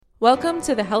Welcome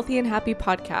to the Healthy and Happy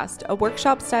Podcast, a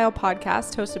workshop-style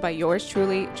podcast hosted by yours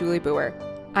truly, Julie Boer.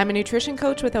 I'm a nutrition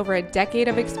coach with over a decade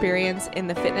of experience in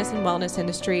the fitness and wellness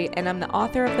industry, and I'm the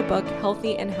author of the book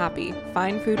Healthy and Happy,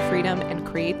 Find Food Freedom and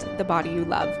Create the Body You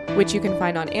Love, which you can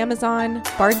find on Amazon,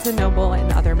 Barnes & Noble,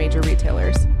 and other major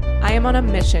retailers. I am on a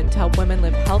mission to help women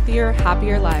live healthier,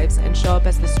 happier lives and show up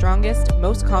as the strongest,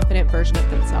 most confident version of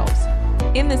themselves.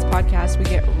 In this podcast, we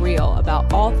get real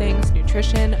about all things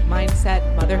nutrition,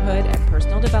 mindset, motherhood, and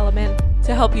personal development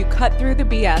to help you cut through the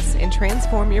BS and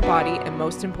transform your body and,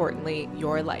 most importantly,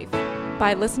 your life.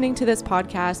 By listening to this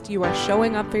podcast, you are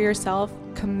showing up for yourself,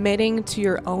 committing to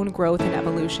your own growth and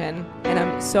evolution, and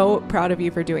I'm so proud of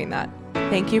you for doing that.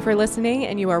 Thank you for listening,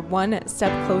 and you are one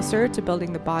step closer to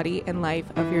building the body and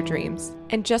life of your dreams.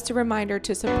 And just a reminder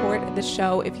to support the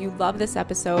show, if you love this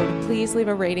episode, please leave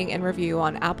a rating and review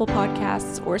on Apple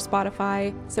Podcasts or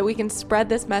Spotify so we can spread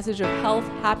this message of health,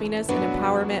 happiness, and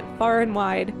empowerment far and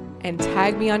wide. And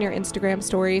tag me on your Instagram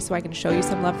story so I can show you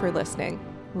some love for listening.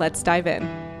 Let's dive in.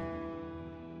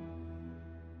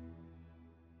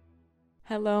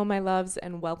 Hello, my loves,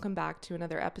 and welcome back to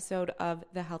another episode of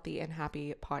the Healthy and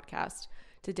Happy Podcast.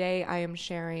 Today, I am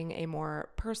sharing a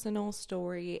more personal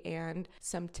story and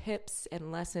some tips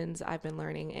and lessons I've been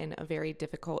learning in a very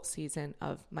difficult season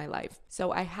of my life.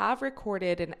 So I have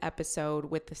recorded an episode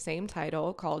with the same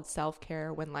title called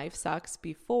Self-Care When Life Sucks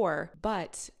before,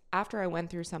 but after I went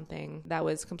through something that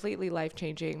was completely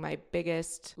life-changing, my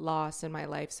biggest loss in my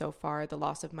life so far, the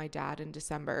loss of my dad in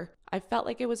December, I felt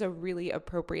like it was a really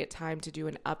appropriate time to do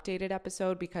an updated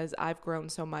episode because I've grown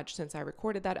so much since I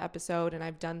recorded that episode and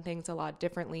I've done things a lot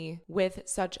differently with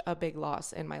such a big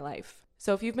loss in my life.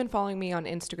 So if you've been following me on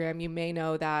Instagram, you may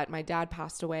know that my dad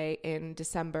passed away in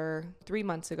December 3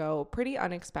 months ago, pretty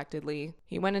unexpectedly.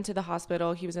 He went into the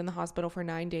hospital. He was in the hospital for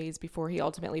 9 days before he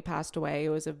ultimately passed away. It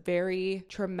was a very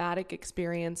traumatic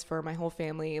experience for my whole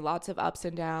family. Lots of ups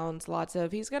and downs, lots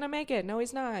of he's going to make it. No,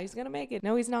 he's not. He's going to make it.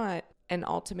 No, he's not. And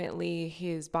ultimately,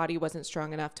 his body wasn't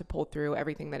strong enough to pull through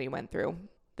everything that he went through.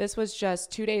 This was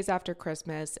just 2 days after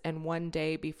Christmas and 1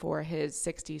 day before his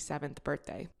 67th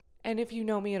birthday. And if you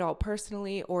know me at all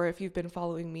personally, or if you've been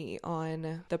following me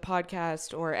on the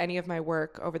podcast or any of my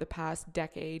work over the past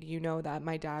decade, you know that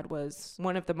my dad was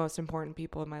one of the most important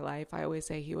people in my life. I always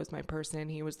say he was my person.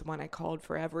 He was the one I called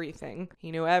for everything.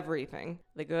 He knew everything.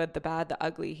 The good, the bad, the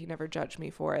ugly. He never judged me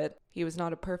for it. He was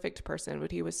not a perfect person,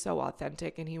 but he was so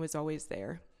authentic and he was always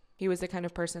there. He was the kind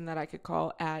of person that I could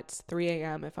call at 3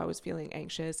 a.m. if I was feeling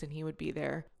anxious and he would be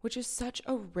there, which is such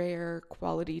a rare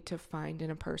quality to find in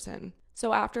a person.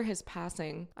 So after his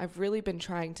passing, I've really been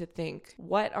trying to think,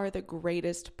 what are the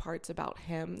greatest parts about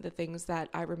him, the things that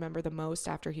I remember the most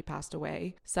after he passed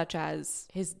away, such as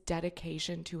his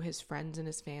dedication to his friends and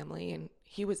his family, and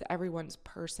he was everyone's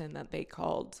person that they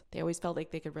called. They always felt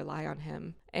like they could rely on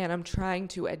him. And I'm trying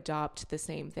to adopt the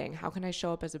same thing. How can I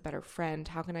show up as a better friend?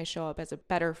 How can I show up as a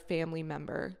better family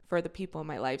member for the people in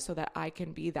my life so that I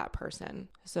can be that person?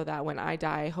 So that when I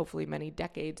die, hopefully many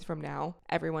decades from now,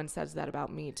 everyone says that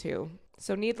about me too.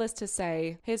 So needless to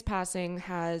say, his passing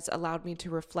has allowed me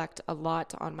to reflect a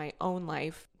lot on my own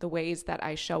life, the ways that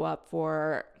I show up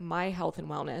for my health and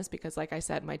wellness, because like I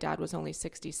said, my dad was only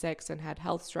 66 and had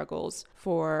health struggles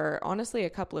for honestly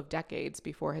a couple of decades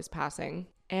before his passing.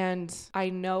 And I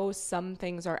know some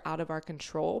things are out of our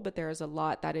control, but there is a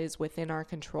lot that is within our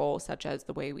control, such as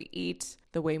the way we eat,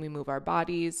 the way we move our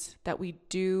bodies, that we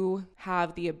do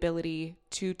have the ability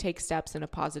to take steps in a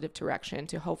positive direction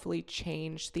to hopefully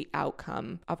change the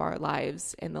outcome of our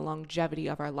lives and the longevity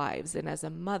of our lives. And as a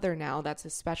mother now, that's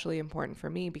especially important for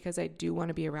me because I do want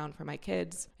to be around for my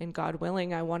kids. And God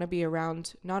willing, I want to be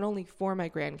around not only for my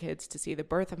grandkids to see the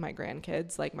birth of my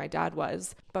grandkids like my dad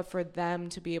was, but for them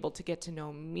to be able to get to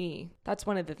know me. That's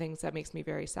one of the things that makes me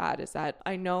very sad is that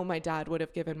I know my dad would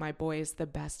have given my boys the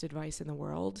best advice in the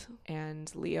world. And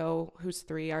Leo, who's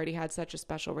 3, I already had such a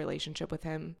special relationship with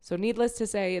him. So needless to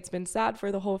say, it's been sad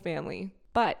for the whole family.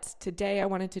 But today I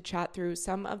wanted to chat through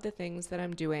some of the things that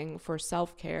I'm doing for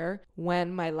self-care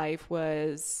when my life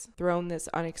was thrown this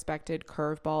unexpected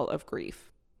curveball of grief.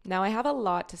 Now, I have a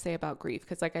lot to say about grief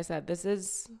because, like I said, this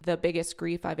is the biggest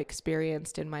grief I've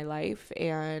experienced in my life,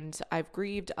 and I've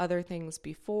grieved other things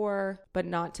before, but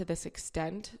not to this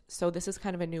extent. So this is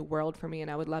kind of a new world for me, and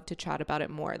I would love to chat about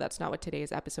it more. That's not what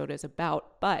today's episode is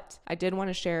about, but I did want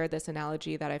to share this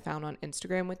analogy that I found on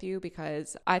Instagram with you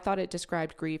because I thought it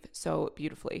described grief so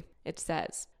beautifully. It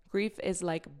says, grief is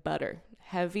like butter,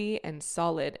 heavy and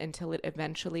solid until it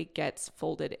eventually gets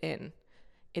folded in.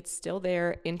 It's still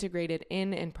there, integrated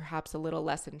in and perhaps a little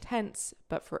less intense,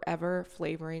 but forever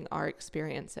flavoring our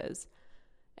experiences.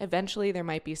 Eventually, there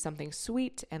might be something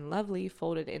sweet and lovely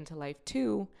folded into life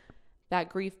too. That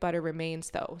grief butter remains,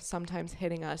 though, sometimes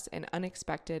hitting us in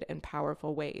unexpected and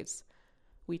powerful ways.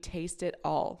 We taste it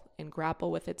all and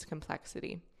grapple with its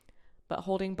complexity. But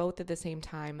holding both at the same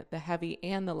time, the heavy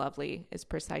and the lovely, is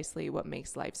precisely what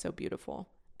makes life so beautiful.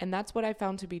 And that's what I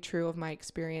found to be true of my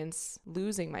experience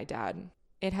losing my dad.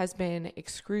 It has been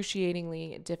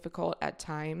excruciatingly difficult at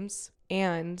times.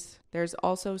 And there's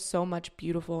also so much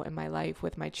beautiful in my life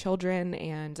with my children.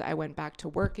 And I went back to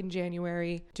work in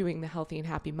January doing the Healthy and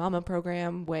Happy Mama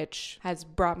program, which has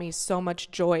brought me so much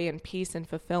joy and peace and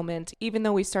fulfillment. Even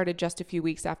though we started just a few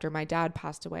weeks after my dad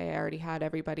passed away, I already had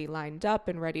everybody lined up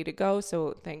and ready to go.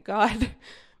 So thank God.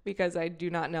 Because I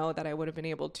do not know that I would have been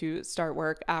able to start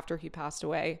work after he passed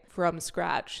away from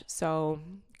scratch. So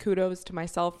kudos to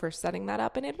myself for setting that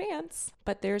up in advance.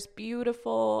 But there's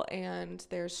beautiful and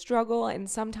there's struggle, and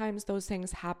sometimes those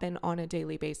things happen on a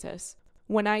daily basis.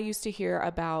 When I used to hear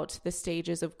about the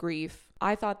stages of grief,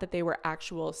 I thought that they were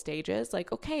actual stages.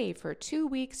 Like, okay, for 2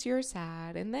 weeks you're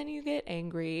sad, and then you get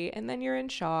angry, and then you're in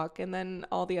shock, and then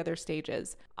all the other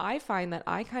stages. I find that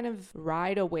I kind of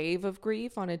ride a wave of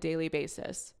grief on a daily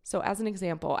basis. So as an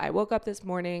example, I woke up this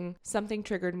morning, something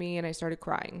triggered me, and I started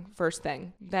crying first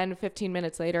thing. Then 15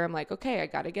 minutes later, I'm like, okay, I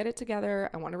got to get it together.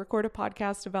 I want to record a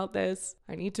podcast about this.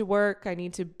 I need to work. I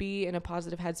need to be in a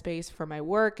positive headspace for my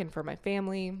work and for my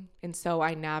family. And so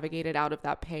I navigated out of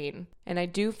that pain. And I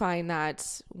do find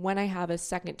that when I have a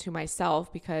second to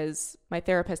myself, because my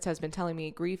therapist has been telling me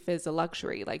grief is a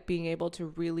luxury, like being able to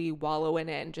really wallow in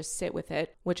it and just sit with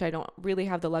it, which I don't really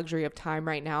have the luxury of time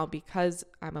right now because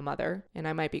I'm a mother and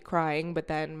I might be crying, but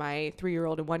then my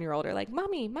 3-year-old and 1-year-old are like,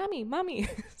 mommy, mommy, mommy.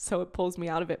 So it pulls me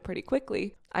out of it pretty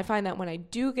quickly. I find that when I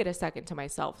do get a second to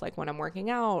myself, like when I'm working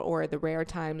out or the rare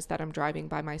times that I'm driving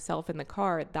by myself in the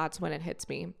car, that's when it hits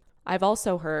me. I've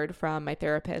also heard from my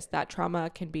therapist that trauma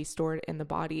can be stored in the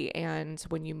body, and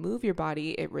when you move your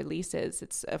body, it releases.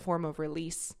 It's a form of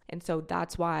release. And so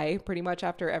that's why pretty much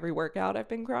after every workout I've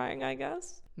been crying, I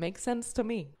guess. Makes sense to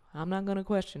me. I'm not going to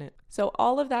question it. So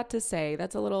all of that to say,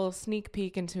 that's a little sneak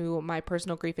peek into my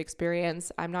personal grief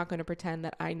experience. I'm not going to pretend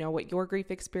that I know what your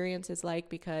grief experience is like,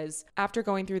 because after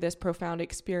going through this profound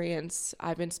experience,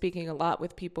 I've been speaking a lot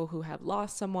with people who have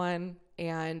lost someone,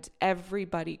 and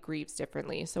everybody grieves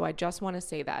differently. So I just want to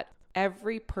say that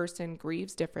every person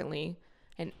grieves differently,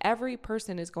 and every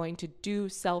person is going to do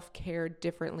self-care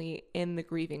differently in the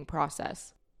grieving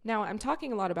process. Now, I'm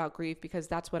talking a lot about grief because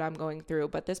that's what I'm going through,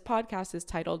 but this podcast is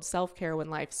titled Self-Care When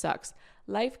Life Sucks.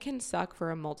 Life can suck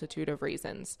for a multitude of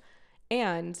reasons.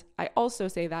 And I also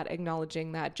say that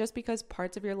acknowledging that just because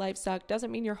parts of your life suck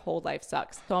doesn't mean your whole life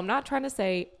sucks. So I'm not trying to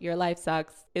say your life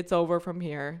sucks, it's over from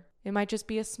here. It might just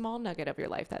be a small nugget of your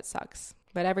life that sucks.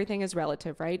 But everything is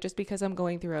relative, right? Just because I'm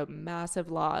going through a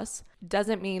massive loss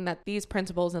doesn't mean that these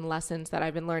principles and lessons that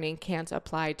I've been learning can't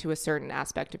apply to a certain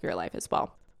aspect of your life as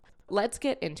well. Let's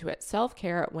get into it.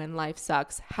 Self-care when life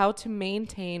sucks. How to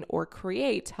maintain or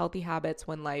create healthy habits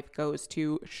when life goes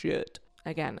to shit.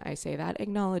 Again, I say that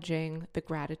acknowledging the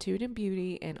gratitude and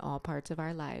beauty in all parts of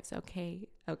our lives. Okay.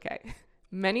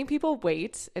 Many people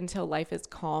wait until life is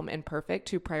calm and perfect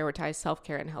to prioritize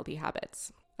self-care and healthy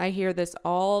habits. I hear this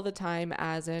all the time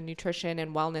as a nutrition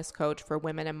and wellness coach for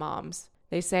women and moms.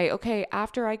 They say, okay,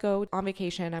 after I go on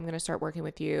vacation, I'm going to start working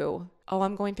with you. Oh,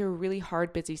 I'm going through a really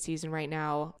hard, busy season right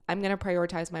now. I'm going to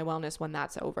prioritize my wellness when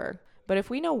that's over. But if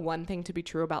we know one thing to be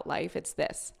true about life, it's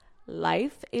this.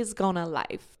 Life is gonna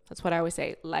life. That's what I always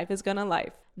say. Life is gonna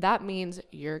life. That means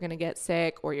you're gonna get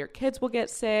sick, or your kids will get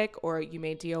sick, or you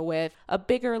may deal with a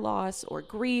bigger loss or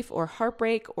grief or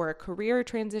heartbreak or a career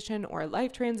transition or a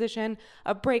life transition,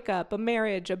 a breakup, a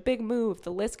marriage, a big move.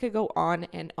 The list could go on.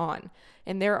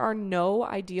 And there are no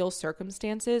ideal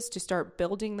circumstances to start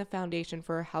building the foundation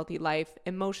for a healthy life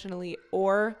emotionally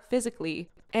or physically.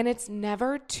 And it's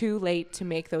never too late to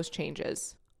make those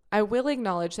changes. I will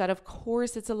acknowledge that, of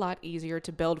course, it's a lot easier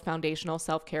to build foundational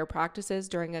self-care practices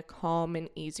during a calm and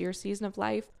easier season of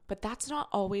life, but that's not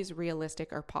always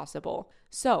realistic or possible.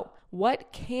 So,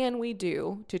 what can we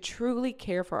do to truly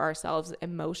care for ourselves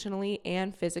emotionally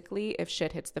and physically if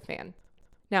shit hits the fan?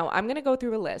 Now, I'm going to go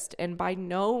through a list, and by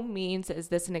no means is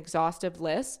this an exhaustive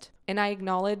list. And I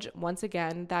acknowledge once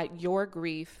again that your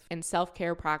grief and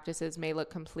self-care practices may look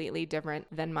completely different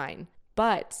than mine.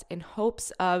 But in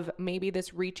hopes of maybe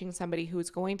this reaching somebody who's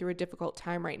going through a difficult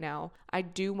time right now, I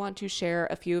do want to share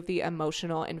a few of the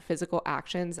emotional and physical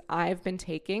actions I've been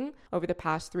taking over the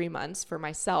past 3 months for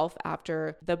myself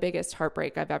after the biggest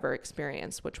heartbreak I've ever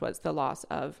experienced, which was the loss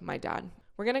of my dad.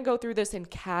 We're going to go through this in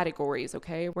categories,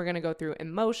 okay? We're going to go through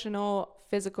emotional,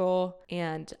 physical,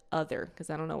 and other, because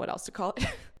I don't know what else to call it.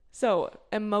 So,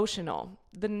 emotional.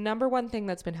 The number one thing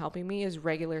that's been helping me is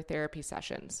regular therapy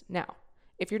sessions. Now,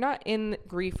 if you're not in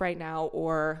grief right now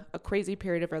or a crazy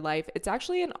period of your life, it's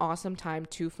actually an awesome time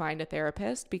to find a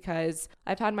therapist because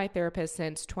I've had my therapist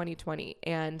since 2020.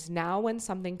 And now when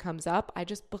something comes up, I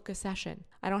just book a session.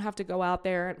 I don't have to go out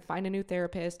there and find a new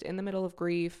therapist in the middle of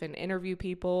grief and interview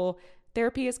people.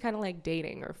 Therapy is kind of like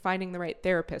dating, or finding the right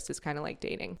therapist is kind of like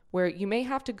dating, where you may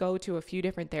have to go to a few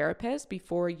different therapists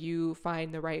before you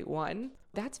find the right one.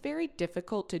 That's very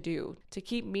difficult to do, to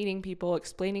keep meeting people,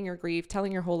 explaining your grief,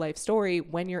 telling your whole life story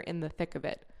when you're in the thick of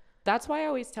it. That's why I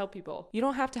always tell people, you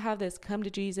don't have to have this come to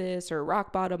Jesus or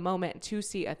rock bottom moment to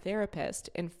see a therapist.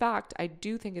 In fact, I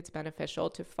do think it's beneficial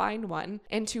to find one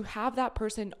and to have that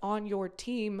person on your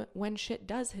team when shit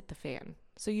does hit the fan.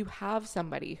 So you have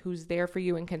somebody who's there for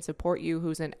you and can support you,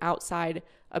 who's an outside,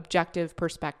 objective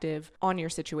perspective on your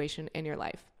situation in your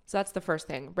life. So that's the first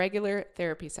thing. Regular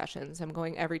therapy sessions. I'm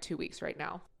going every 2 weeks right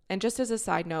now. And just as a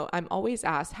side note, I'm always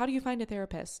asked, how do you find a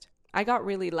therapist? I got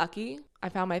really lucky. I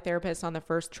found my therapist on the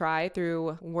first try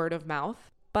through word of mouth.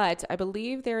 But I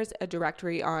believe there's a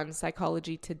directory on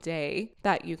Psychology Today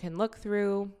that you can look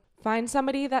through. Find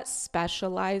somebody that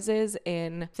specializes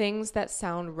in things that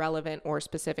sound relevant or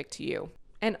specific to you.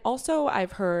 And also,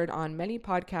 I've heard on many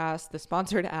podcasts, the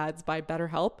sponsored ads by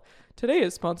BetterHelp. Today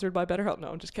is sponsored by BetterHelp. No,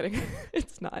 I'm just kidding.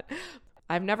 It's not.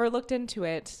 I've never looked into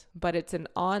it, but it's an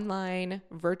online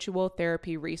virtual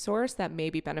therapy resource that may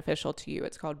be beneficial to you.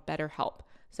 It's called BetterHelp.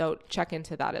 So check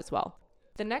into that as well.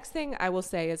 The next thing I will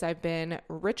say is I've been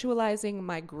ritualizing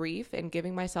my grief and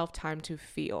giving myself time to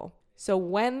feel. So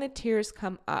when the tears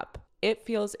come up, it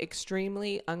feels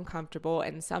extremely uncomfortable,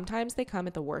 and sometimes they come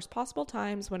at the worst possible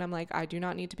times when I'm like, I do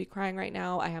not need to be crying right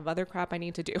now. I have other crap I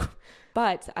need to do.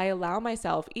 But I allow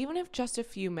myself, even if just a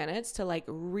few minutes, to like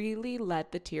really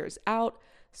let the tears out,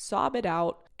 sob it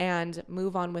out, and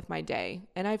move on with my day.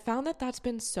 And I found that that's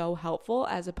been so helpful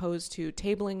as opposed to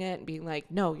tabling it and being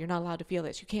like, no, you're not allowed to feel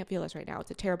this. You can't feel this right now.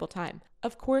 It's a terrible time.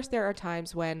 Of course, there are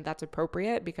times when that's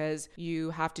appropriate because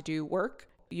you have to do work.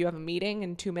 You have a meeting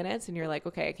in 2 minutes and you're like,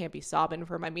 okay, I can't be sobbing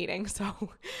for my meeting. So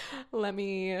let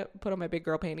me put on my big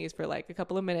girl panties for like a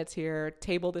couple of minutes here,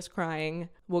 table this crying.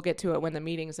 We'll get to it when the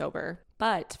meeting's over.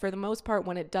 But for the most part,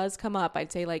 when it does come up,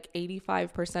 I'd say like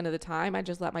 85% of the time, I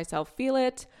just let myself feel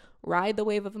it, ride the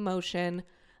wave of emotion,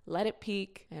 let it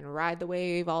peak, and ride the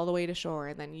wave all the way to shore.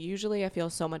 And then usually I feel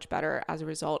so much better as a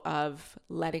result of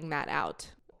letting that out.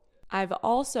 I've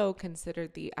also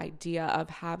considered the idea of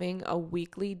having a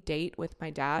weekly date with my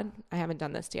dad. I haven't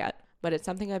done this yet, but it's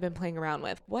something I've been playing around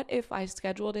with. What if I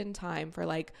scheduled in time for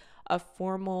like a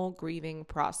formal grieving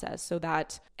process so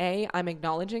that I'm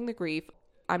acknowledging the grief.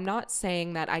 I'm not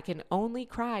saying that I can only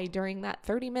cry during that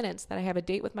 30 minutes that I have a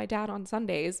date with my dad on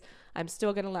Sundays. I'm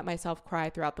still going to let myself cry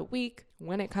throughout the week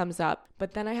when it comes up.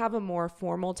 But then I have a more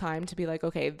formal time to be like,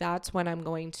 okay, that's when I'm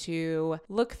going to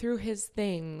look through his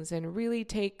things and really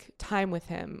take time with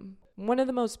him. One of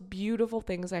the most beautiful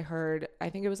things I heard, I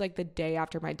think it was like the day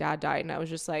after my dad died, and I was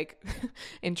just like,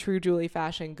 in true Julie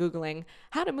fashion, Googling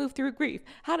how to move through grief,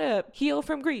 how to heal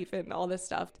from grief, and all this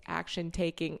stuff, action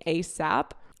taking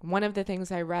ASAP. One of the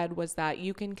things I read was that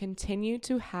you can continue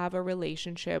to have a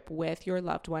relationship with your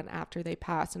loved one after they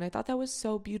pass. And I thought that was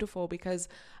so beautiful because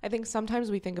I think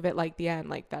sometimes we think of it like the end,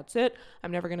 like that's it.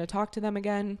 I'm never going to talk to them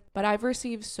again. But I've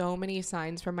received so many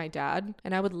signs from my dad,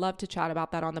 and I would love to chat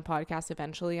about that on the podcast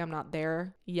eventually. I'm not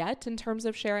there yet in terms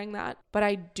of sharing that, but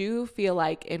I do feel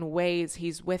like in ways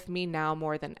he's with me now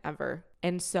more than ever.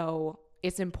 And so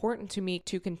it's important to me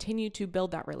to continue to build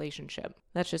that relationship.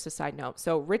 That's just a side note.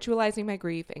 So ritualizing my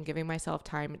grief and giving myself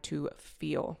time to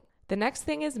feel. The next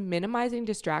thing is minimizing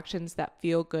distractions that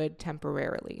feel good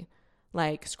temporarily,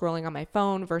 like scrolling on my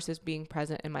phone versus being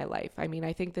present in my life. I mean,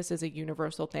 I think this is a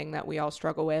universal thing that we all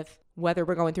struggle with, whether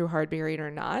we're going through a hard period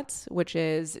or not, which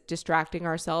is distracting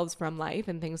ourselves from life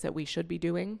and things that we should be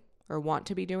doing or want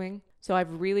to be doing. So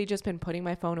I've really just been putting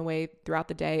my phone away throughout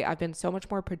the day. I've been so much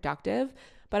more productive,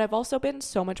 but I've also been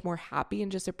so much more happy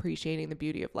and just appreciating the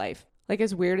beauty of life. Like,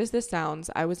 as weird as this sounds,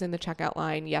 I was in the checkout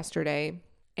line yesterday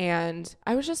and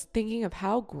I was just thinking of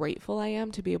how grateful I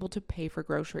am to be able to pay for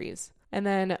groceries. And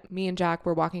then me and Jack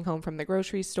were walking home from the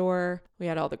grocery store. We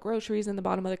had all the groceries in the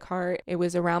bottom of the cart. It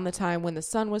was around the time when the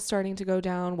sun was starting to go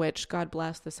down, which God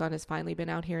bless, the sun has finally been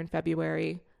out here in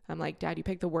February. I'm like, Dad, you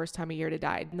picked the worst time of year to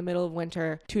die. In the middle of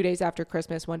winter, 2 days after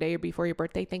Christmas, one day before your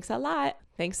birthday. Thanks a lot.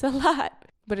 Thanks a lot.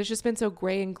 but it's just been so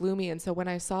gray and gloomy. And so when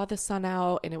I saw the sun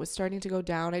out and it was starting to go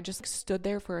down, I just stood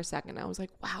there for a second. I was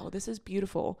like, wow, this is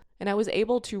beautiful. And I was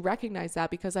able to recognize that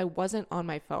because I wasn't on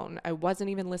my phone. I wasn't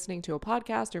even listening to a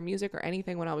podcast or music or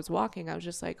anything when I was walking. I was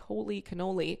just like, holy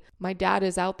cannoli. My dad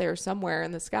is out there somewhere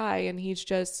in the sky and he's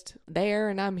just there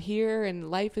and I'm here and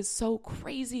life is so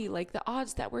crazy. Like the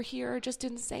odds that we're here are just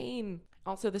insane.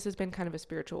 Also, this has been kind of a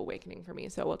spiritual awakening for me.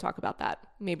 So we'll talk about that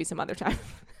maybe some other time.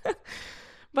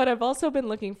 But I've also been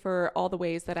looking for all the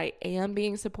ways that I am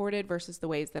being supported versus the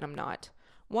ways that I'm not.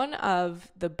 One of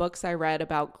the books I read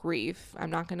about grief,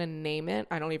 I'm not going to name it.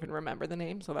 I don't even remember the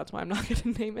name, so that's why I'm not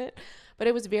going to name it. But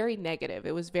it was very negative.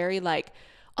 It was very like,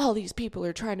 all these people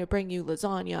are trying to bring you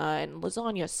lasagna and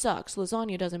lasagna sucks.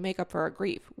 Lasagna doesn't make up for our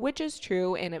grief, which is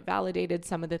true. And it validated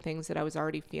some of the things that I was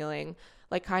already feeling,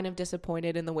 like kind of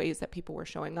disappointed in the ways that people were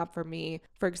showing up for me.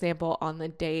 For example, on the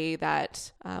day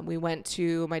that we went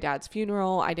to my dad's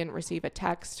funeral, I didn't receive a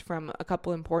text from a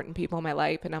couple important people in my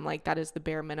life. And I'm like, that is the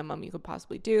bare minimum you could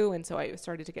possibly do. And so I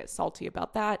started to get salty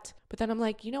about that. But then I'm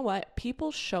like, you know what?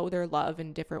 People show their love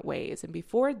in different ways. And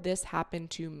before this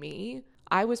happened to me,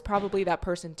 I was probably that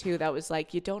person too that was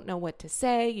like, you don't know what to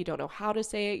say. You don't know how to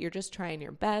say it. You're just trying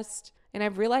your best. And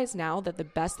I've realized now that the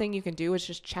best thing you can do is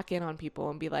just check in on people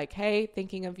and be like, hey,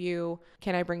 thinking of you.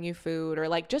 Can I bring you food? Or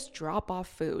like just drop off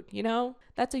food, you know?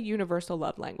 That's a universal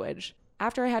love language.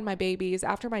 After I had my babies,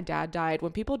 after my dad died,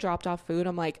 when people dropped off food,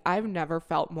 I'm like, I've never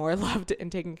felt more loved and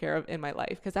taken care of in my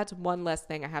life because that's one less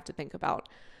thing I have to think about.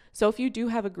 So if you do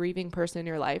have a grieving person in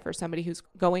your life or somebody who's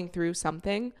going through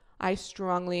something, I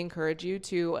strongly encourage you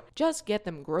to just get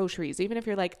them groceries. Even if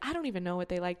you're like, I don't even know what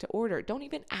they like to order. Don't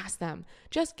even ask them.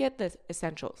 Just get the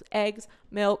essentials, eggs,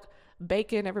 milk,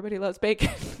 bacon. Everybody loves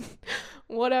bacon,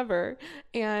 whatever,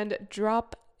 and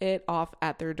drop it off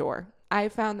at their door. I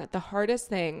found that the hardest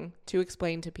thing to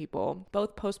explain to people,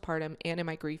 both postpartum and in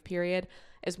my grief period,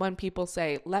 is when people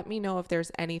say, let me know if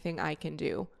there's anything I can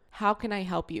do. How can I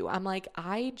help you? I'm like,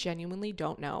 I genuinely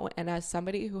don't know. And as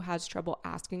somebody who has trouble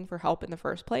asking for help in the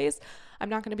first place, I'm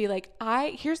not going to be like,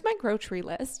 here's my grocery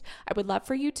list. I would love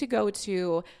for you to go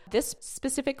to this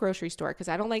specific grocery store because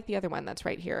I don't like the other one that's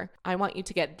right here. I want you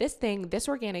to get this thing, this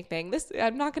organic thing, this.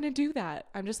 I'm not going to do that.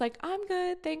 I'm just like, I'm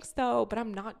good. Thanks though, but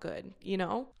I'm not good, you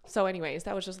know? So anyways,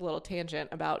 that was just a little tangent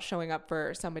about showing up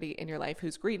for somebody in your life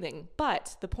who's grieving.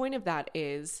 But the point of that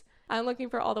is, I'm looking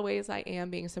for all the ways I am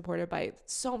being supported by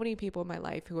so many people in my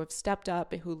life who have stepped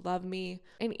up and who love me.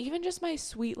 And even just my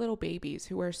sweet little babies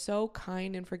who are so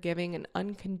kind and forgiving and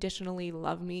unconditionally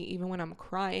love me even when I'm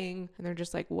crying. And they're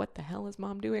just like, what the hell is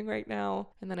mom doing right now?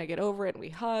 And then I get over it and we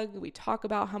hug, we talk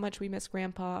about how much we miss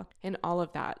grandpa and all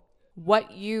of that.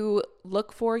 What you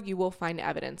look for, you will find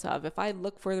evidence of. If I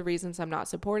look for the reasons I'm not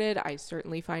supported, I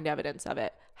certainly find evidence of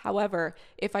it. However,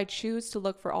 if I choose to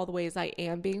look for all the ways I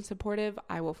am being supportive,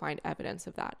 I will find evidence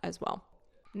of that as well.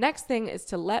 Next thing is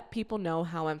to let people know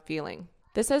how I'm feeling.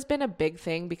 This has been a big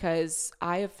thing because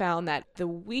I have found that the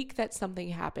week that something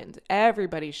happened,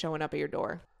 everybody's showing up at your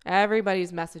door.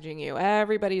 Everybody's messaging you.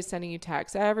 Everybody's sending you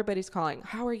texts. Everybody's calling.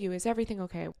 How are you? Is everything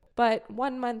okay? But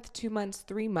 1 month, 2 months,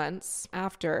 3 months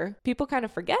after, people kind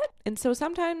of forget. And so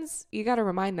sometimes you got to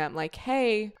remind them like,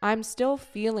 hey, I'm still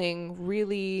feeling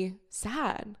really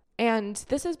sad. And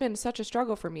this has been such a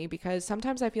struggle for me because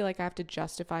sometimes I feel like I have to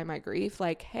justify my grief.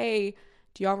 Like, hey,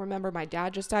 do y'all remember my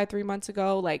dad just died 3 months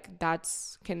ago? Like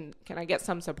can I get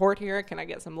some support here? Can I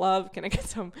get some love? Can I get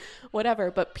some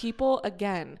whatever? But people,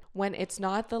 again, when it's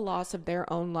not the loss of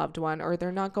their own loved one or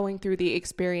they're not going through the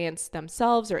experience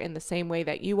themselves or in the same way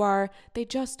that you are, they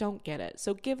just don't get it.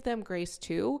 So give them grace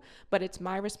too, but it's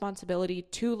my responsibility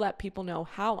to let people know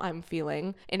how I'm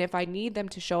feeling. And if I need them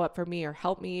to show up for me or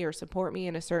help me or support me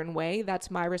in a certain way, that's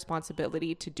my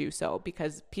responsibility to do so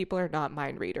because people are not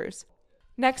mind readers.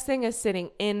 Next thing is sitting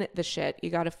in the shit.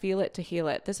 You got to feel it to heal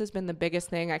it. This has been the biggest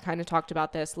thing. I kind of talked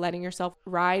about this, letting yourself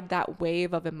ride that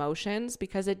wave of emotions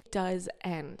because it does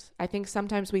end. I think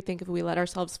sometimes we think if we let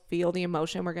ourselves feel the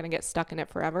emotion, we're going to get stuck in it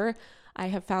forever. I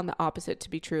have found the opposite to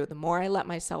be true. The more I let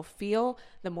myself feel,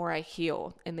 the more I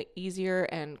heal and the easier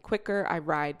and quicker I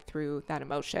ride through that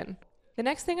emotion. The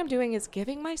next thing I'm doing is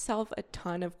giving myself a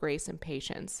ton of grace and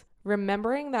patience.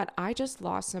 Remembering that I just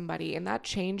lost somebody and that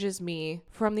changes me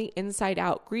from the inside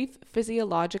out. Grief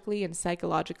physiologically and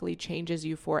psychologically changes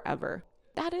you forever.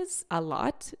 That is a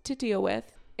lot to deal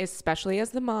with, especially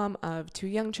as the mom of 2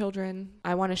 young children.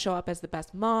 I want to show up as the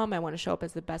best mom. I want to show up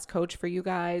as the best coach for you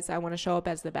guys. I want to show up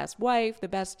as the best wife, the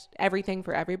best everything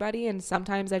for everybody. And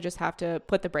sometimes I just have to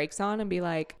put the brakes on and be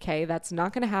like, okay, that's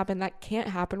not going to happen. That can't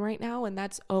happen right now. And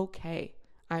that's okay.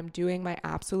 I'm doing my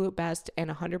absolute best, and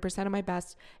 100% of my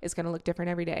best is going to look different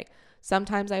every day.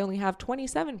 Sometimes I only have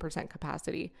 27%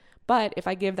 capacity, but if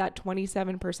I give that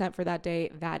 27% for that day,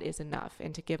 that is enough.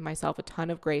 And to give myself a ton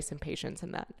of grace and patience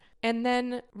in that. And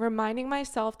then reminding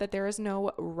myself that there is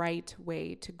no right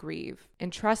way to grieve,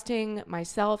 and trusting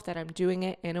myself that I'm doing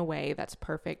it in a way that's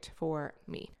perfect for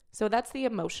me. So that's the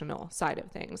emotional side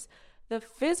of things. The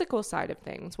physical side of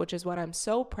things, which is what I'm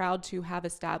so proud to have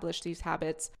established these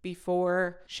habits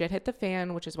before shit hit the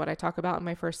fan, which is what I talk about in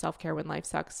my first Self-Care When Life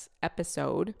Sucks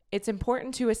episode. It's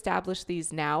important to establish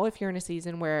these now if you're in a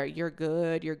season where you're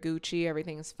good, you're Gucci,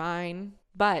 everything's fine.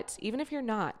 But even if you're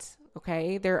not,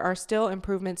 okay, there are still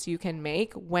improvements you can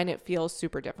make when it feels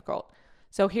super difficult.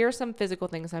 So here are some physical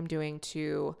things I'm doing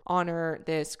to honor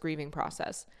this grieving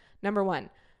process. Number 1,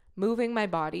 moving my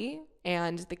body.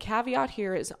 And the caveat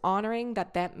here is honoring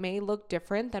that may look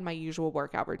different than my usual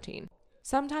workout routine.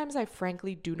 Sometimes I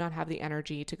frankly do not have the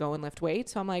energy to go and lift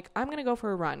weights. So I'm like, I'm going to go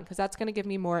for a run because that's going to give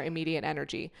me more immediate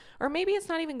energy. Or maybe it's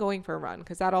not even going for a run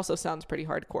because that also sounds pretty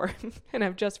hardcore. And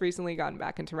I've just recently gotten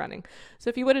back into running. So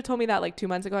if you would have told me that like 2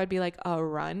 months ago, I'd be like, a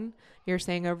run? You're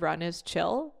saying a run is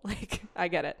chill? Like, I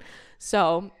get it.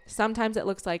 So sometimes it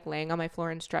looks like laying on my floor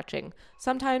and stretching.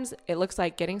 Sometimes it looks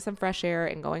like getting some fresh air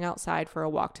and going outside for a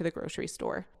walk to the grocery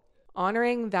store.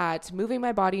 Honoring that moving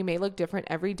my body may look different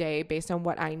every day based on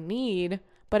what I need,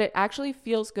 but it actually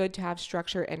feels good to have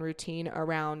structure and routine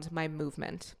around my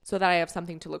movement so that I have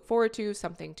something to look forward to,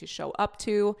 something to show up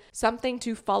to, something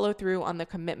to follow through on the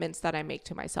commitments that I make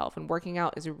to myself. And working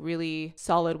out is a really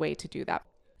solid way to do that.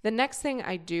 The next thing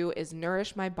I do is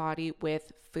nourish my body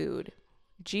with food.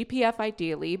 GPF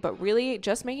ideally, but really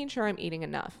just making sure I'm eating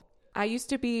enough. I used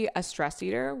to be a stress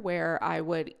eater where I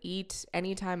would eat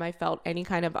anytime I felt any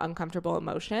kind of uncomfortable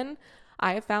emotion.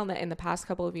 I have found that in the past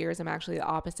couple of years, I'm actually the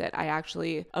opposite. I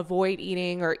actually avoid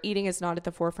eating, or eating is not at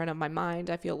the forefront of my mind.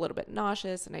 I feel a little bit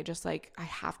nauseous and I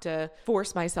have to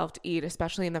force myself to eat,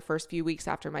 especially in the first few weeks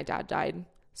after my dad died.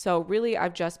 So really,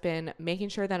 I've just been making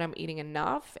sure that I'm eating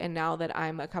enough. And now that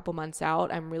I'm a couple months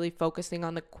out, I'm really focusing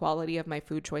on the quality of my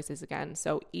food choices again.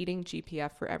 So eating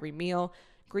GPF for every meal,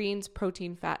 greens,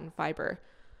 protein, fat, and fiber.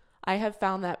 I have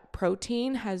found that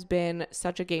protein has been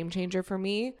such a game changer for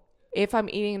me. If I'm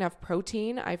eating enough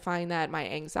protein, I find that my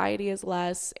anxiety is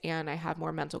less and I have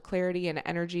more mental clarity and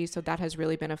energy. So that has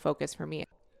really been a focus for me.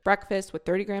 Breakfast with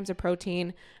 30 grams of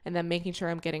protein, and then making sure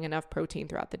I'm getting enough protein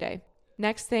throughout the day.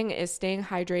 Next thing is staying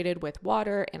hydrated with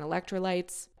water and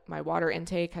electrolytes. My water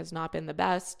intake has not been the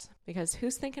best because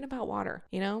who's thinking about water,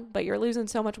 But you're losing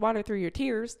so much water through your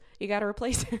tears, you got to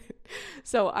replace it.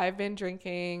 So I've been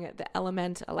drinking the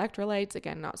Element electrolytes.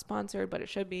 Again, not sponsored, but it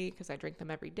should be because I drink them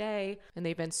every day. And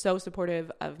they've been so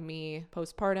supportive of me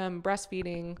postpartum,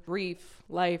 breastfeeding, grief,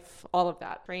 life, all of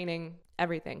that, training,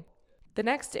 everything. The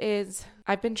next is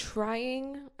I'm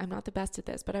not the best at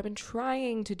this, but I've been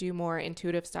trying to do more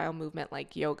intuitive style movement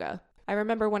like yoga. I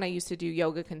remember when I used to do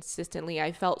yoga consistently,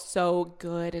 I felt so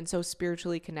good and so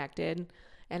spiritually connected.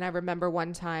 And I remember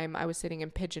one time I was sitting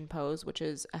in pigeon pose, which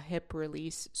is a hip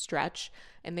release stretch.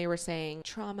 And they were saying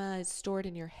trauma is stored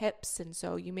in your hips. And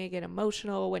so you may get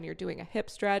emotional when you're doing a hip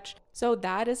stretch. So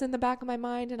that is in the back of my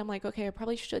mind. And I'm like, okay, I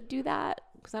probably should do that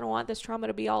because I don't want this trauma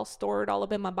to be all stored all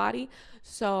up in my body.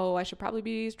 So I should probably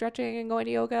be stretching and going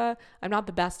to yoga. I'm not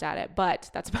the best at it, but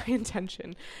that's my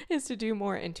intention, is to do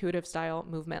more intuitive style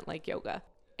movement like yoga.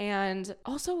 And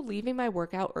also leaving my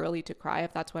workout early to cry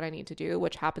if that's what I need to do,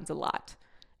 which happens a lot.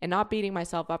 And not beating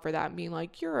myself up for that and being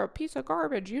like, you're a piece of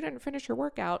garbage, you didn't finish your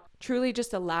workout. Truly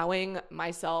just allowing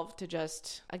myself to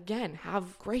just, again,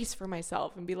 have grace for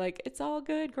myself and be like, it's all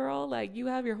good, girl. Like, you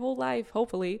have your whole life,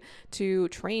 hopefully, to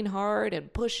train hard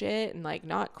and push it and like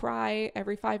not cry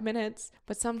every 5 minutes.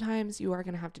 But sometimes you are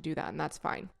going to have to do that, and that's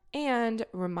fine. And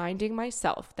reminding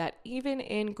myself that even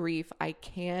in grief, I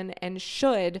can and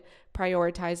should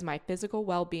prioritize my physical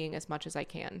well-being as much as I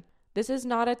can. This is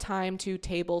not a time to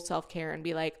table self-care and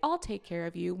be like, I'll take care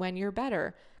of you when you're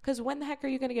better. Because when the heck are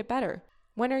you going to get better?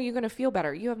 When are you going to feel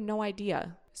better? You have no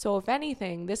idea. So if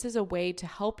anything, this is a way to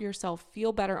help yourself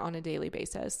feel better on a daily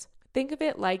basis. Think of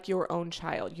it like your own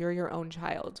child. You're your own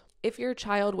child. If your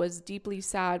child was deeply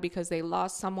sad because they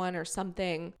lost someone or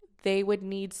something, they would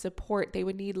need support. They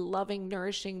would need loving,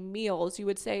 nourishing meals. You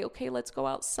would say, okay, let's go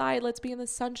outside. Let's be in the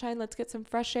sunshine. Let's get some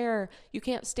fresh air. You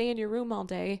can't stay in your room all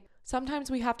day. Sometimes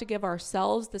we have to give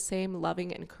ourselves the same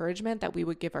loving encouragement that we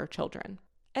would give our children.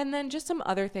 And then just some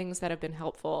other things that have been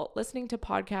helpful. Listening to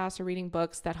podcasts or reading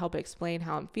books that help explain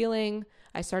how I'm feeling.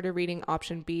 I started reading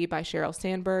Option B by Sheryl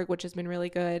Sandberg, which has been really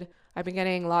good. I've been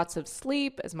getting lots of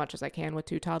sleep, as much as I can with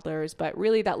 2 toddlers, but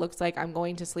really that looks like I'm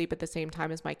going to sleep at the same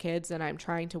time as my kids and I'm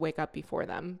trying to wake up before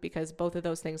them because both of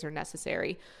those things are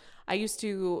necessary. I used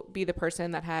to be the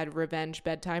person that had revenge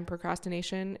bedtime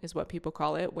procrastination, is what people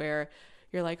call it, where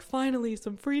you're like, finally,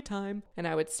 some free time. And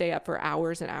I would stay up for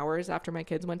hours and hours after my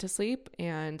kids went to sleep.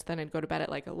 And then I'd go to bed at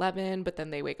like 11, but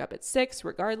then they wake up at 6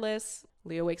 regardless.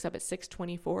 Leo wakes up at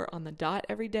 6:24 on the dot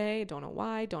every day. Don't know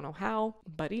why, don't know how,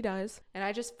 but he does. And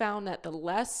I just found that the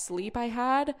less sleep I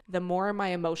had, the more my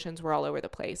emotions were all over the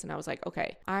place. And I was like,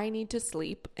 okay, I need to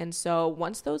sleep. And so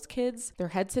once those kids, their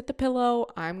heads hit the pillow,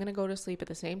 I'm going to go to sleep at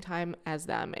the same time as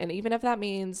them. And even if that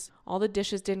means all the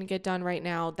dishes didn't get done right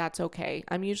now, that's okay.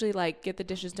 I'm usually like, get the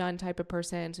dishes done type of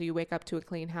person. So you wake up to a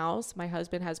clean house. My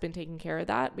husband has been taking care of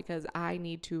that because I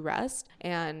need to rest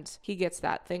and he gets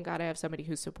that. Thank God I have somebody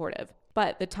who's supportive.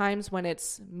 But the times when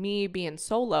it's me being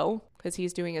solo, because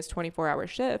he's doing his 24-hour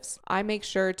shifts, I make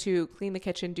sure to clean the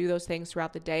kitchen, do those things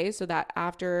throughout the day so that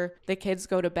after the kids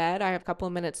go to bed, I have a couple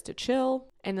of minutes to chill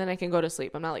and then I can go to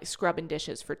sleep. I'm not like scrubbing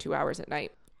dishes for 2 hours at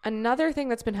night. Another thing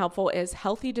that's been helpful is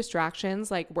healthy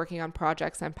distractions, like working on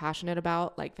projects I'm passionate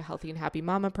about, like the Healthy and Happy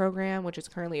Mama program, which is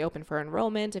currently open for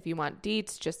enrollment. If you want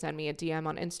deets, just send me a DM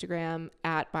on Instagram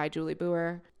at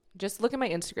 @byjulieboer. Just look at my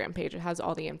Instagram page. It has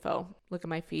all the info. Look at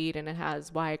my feed and it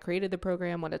has why I created the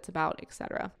program, what it's about,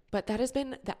 etc. But that has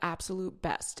been the absolute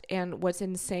best. And what's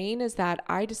insane is that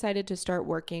I decided to start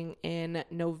working in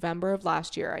November of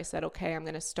last year. I said, okay, I'm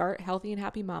going to start Healthy and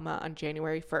Happy Mama on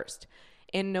January 1st.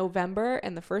 In November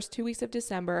and the first 2 weeks of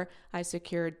December, I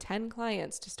secured 10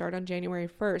 clients to start on January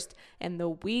 1st. And the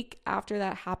week after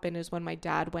that happened is when my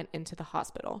dad went into the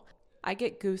hospital. I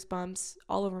get goosebumps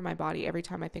all over my body every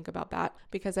time I think about that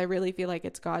because I really feel like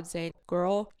it's God saying,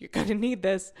 girl, you're going to need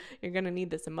this. You're going to need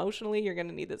this emotionally. You're going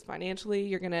to need this financially.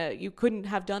 You couldn't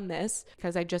have done this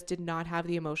because I just did not have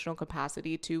the emotional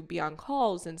capacity to be on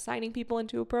calls and signing people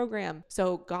into a program.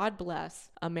 So God bless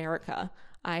America.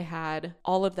 I had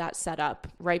all of that set up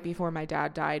right before my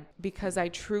dad died because I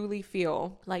truly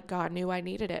feel like God knew I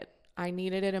needed it. I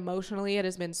needed it emotionally. It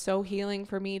has been so healing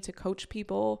for me to coach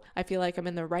people. I feel like I'm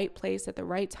in the right place at the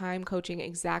right time, coaching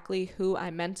exactly who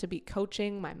I'm meant to be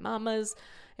coaching, my mamas.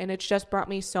 And it's just brought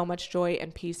me so much joy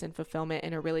and peace and fulfillment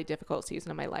in a really difficult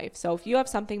season of my life. So if you have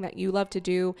something that you love to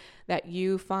do, that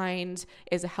you find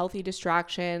is a healthy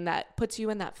distraction, that puts you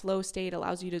in that flow state,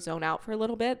 allows you to zone out for a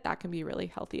little bit, that can be really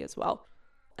healthy as well.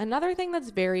 Another thing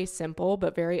that's very simple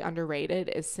but very underrated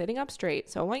is sitting up straight.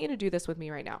 So I want you to do this with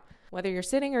me right now. Whether you're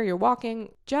sitting or you're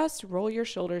walking, just roll your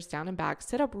shoulders down and back,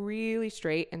 sit up really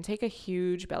straight, and take a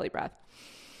huge belly breath.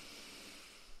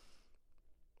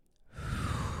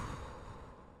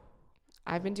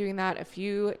 I've been doing that a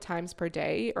few times per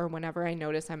day or whenever I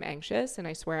notice I'm anxious, and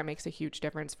I swear it makes a huge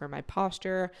difference for my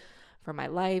posture, for my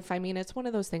life. I mean, it's one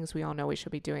of those things we all know we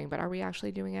should be doing, but are we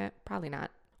actually doing it? Probably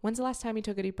not. When's the last time you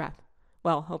took a deep breath?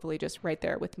 Well, hopefully just right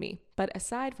there with me. But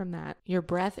aside from that, your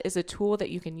breath is a tool that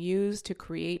you can use to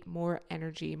create more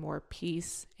energy, more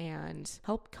peace, and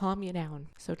help calm you down.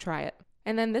 So try it.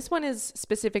 And then this one is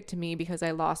specific to me because I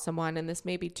lost someone, and this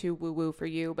may be too woo-woo for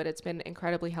you, but it's been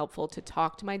incredibly helpful to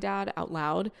talk to my dad out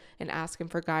loud and ask him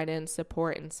for guidance,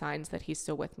 support, and signs that he's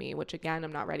still with me, which again,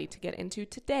 I'm not ready to get into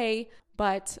today,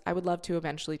 but I would love to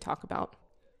eventually talk about.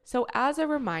 So as a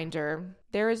reminder,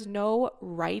 there is no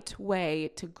right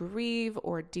way to grieve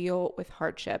or deal with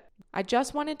hardship. I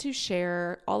just wanted to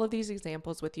share all of these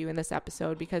examples with you in this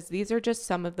episode because these are just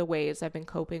some of the ways I've been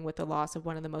coping with the loss of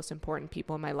one of the most important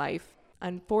people in my life.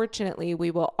 Unfortunately, we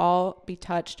will all be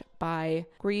touched by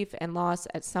grief and loss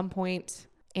at some point.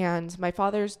 And my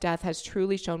father's death has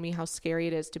truly shown me how scary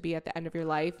it is to be at the end of your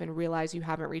life and realize you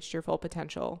haven't reached your full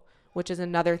potential, which is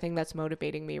another thing that's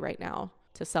motivating me right now.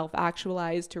 To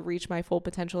self-actualize, to reach my full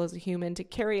potential as a human, to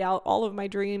carry out all of my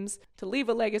dreams, to leave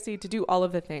a legacy, to do all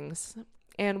of the things.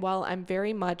 And while I'm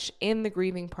very much in the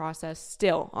grieving process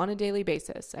still on a daily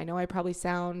basis, I know I probably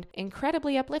sound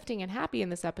incredibly uplifting and happy in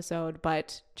this episode,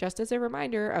 but just as a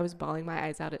reminder, I was bawling my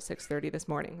eyes out at 6:30 this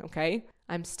morning, okay?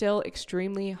 I'm still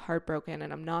extremely heartbroken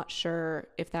and I'm not sure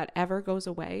if that ever goes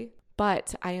away.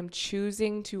 But I am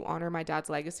choosing to honor my dad's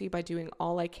legacy by doing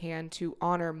all I can to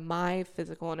honor my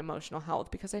physical and emotional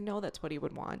health because I know that's what he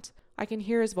would want. I can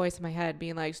hear his voice in my head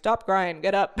being like, stop crying,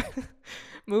 get up,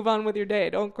 move on with your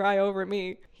day, don't cry over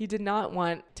me. He did not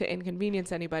want to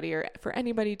inconvenience anybody or for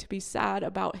anybody to be sad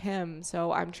about him.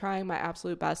 So I'm trying my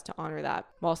absolute best to honor that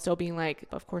while still being like,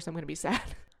 of course I'm going to be sad.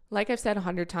 Like I've said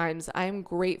 100 times, I am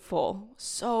grateful,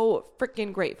 so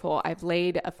freaking grateful. I've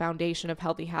laid a foundation of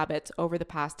healthy habits over the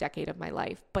past decade of my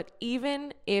life. But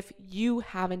even if you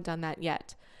haven't done that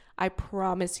yet, I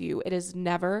promise you it is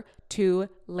never too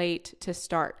late to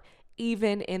start,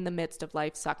 even in the midst of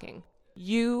life sucking.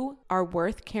 You are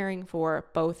worth caring for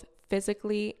both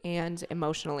physically and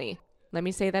emotionally. Let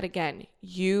me say that again.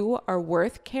 You are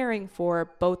worth caring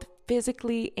for both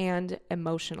physically and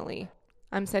emotionally.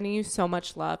 I'm sending you so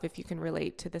much love if you can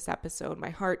relate to this episode.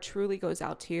 My heart truly goes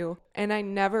out to you. And I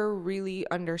never really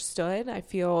understood. I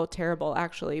feel terrible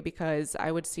actually, because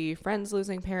I would see friends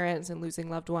losing parents and losing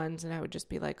loved ones, and I would just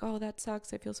be like, oh, that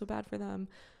sucks. I feel so bad for them.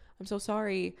 I'm so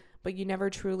sorry. But you never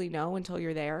truly know until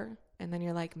you're there. And then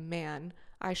you're like, man,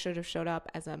 I should have showed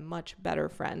up as a much better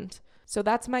friend. So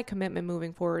that's my commitment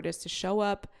moving forward, is to show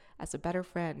up as a better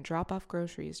friend, drop off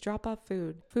groceries, drop off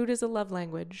food. Food is a love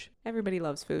language. Everybody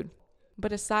loves food.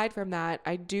 But aside from that,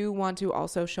 I do want to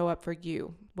also show up for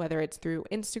you, whether it's through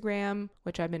Instagram,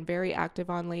 which I've been very active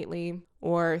on lately,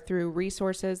 or through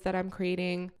resources that I'm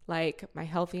creating, like my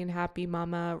Healthy and Happy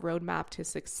Mama Roadmap to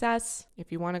Success.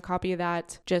 If you want a copy of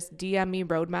that, just DM me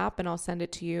Roadmap and I'll send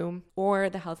it to you. Or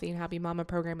the Healthy and Happy Mama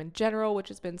program in general, which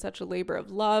has been such a labor of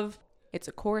love. It's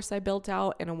a course I built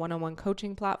out in a one-on-one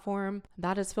coaching platform.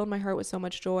 That has filled my heart with so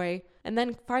much joy. And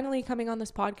then finally coming on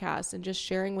this podcast and just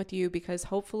sharing with you, because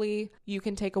hopefully you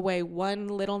can take away one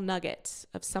little nugget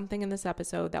of something in this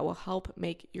episode that will help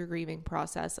make your grieving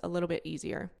process a little bit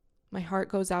easier. My heart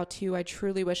goes out to you. I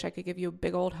truly wish I could give you a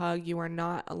big old hug. You are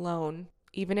not alone.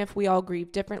 Even if we all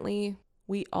grieve differently,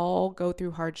 we all go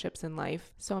through hardships in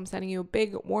life. So I'm sending you a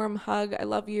big warm hug. I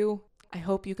love you. I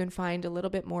hope you can find a little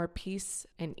bit more peace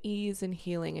and ease and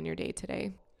healing in your day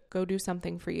today. Go do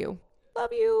something for you.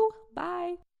 Love you.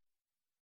 Bye.